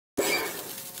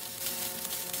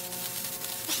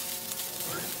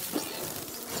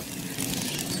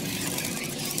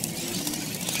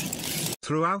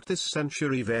Throughout this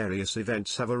century various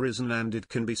events have arisen, and it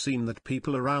can be seen that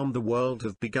people around the world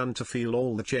have begun to feel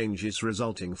all the changes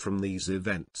resulting from these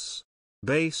events.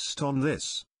 Based on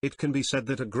this, it can be said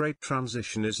that a great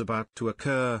transition is about to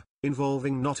occur,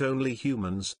 involving not only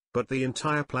humans, but the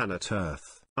entire planet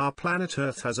Earth. Our planet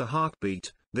Earth has a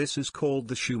heartbeat. This is called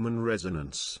the Schumann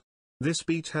Resonance. This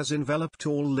beat has enveloped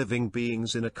all living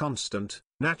beings in a constant,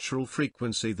 natural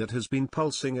frequency that has been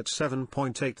pulsing at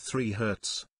 7.83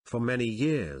 Hz, for many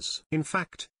years. In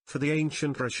fact, for the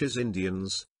ancient Rishis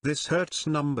Indians, this Hertz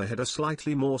number had a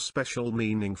slightly more special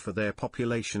meaning for their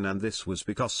population, and this was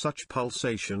because such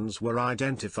pulsations were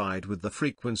identified with the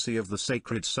frequency of the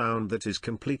sacred sound that is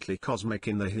completely cosmic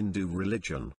in the Hindu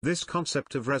religion. This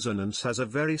concept of resonance has a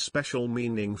very special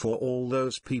meaning for all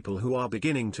those people who are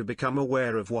beginning to become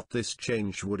aware of what this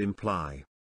change would imply.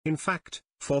 In fact,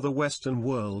 for the Western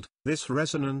world, this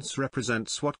resonance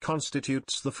represents what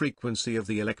constitutes the frequency of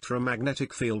the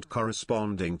electromagnetic field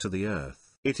corresponding to the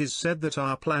Earth. It is said that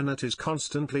our planet is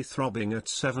constantly throbbing at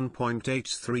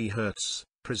 7.83 Hz,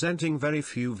 presenting very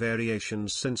few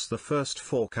variations since the first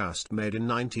forecast made in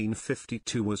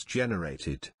 1952 was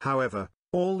generated. However,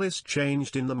 all this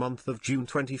changed in the month of June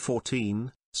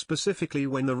 2014, specifically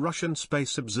when the Russian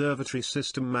Space Observatory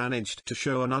system managed to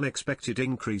show an unexpected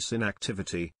increase in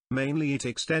activity. Mainly it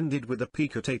extended with a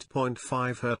peak at 8.5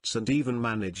 Hz and even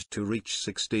managed to reach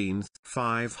 16.5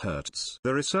 Hz.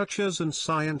 The researchers and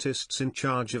scientists in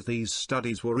charge of these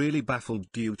studies were really baffled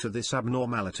due to this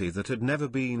abnormality that had never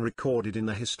been recorded in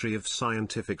the history of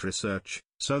scientific research,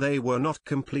 so they were not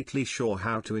completely sure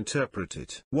how to interpret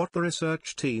it. What the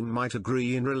research team might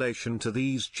agree in relation to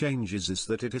these changes is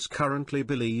that it is currently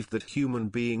believed that human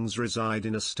beings reside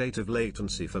in a state of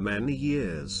latency for many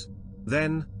years.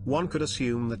 Then, one could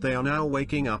assume that they are now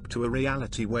waking up to a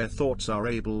reality where thoughts are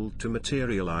able to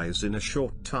materialize in a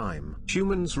short time.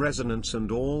 Schumann's resonance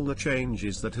and all the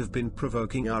changes that have been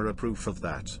provoking are a proof of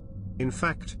that. In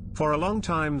fact, for a long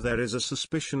time there is a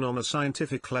suspicion on a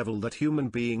scientific level that human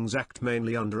beings act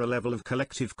mainly under a level of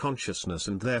collective consciousness,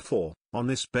 and therefore, on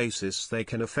this basis they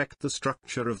can affect the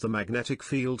structure of the magnetic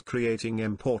field, creating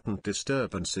important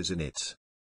disturbances in it.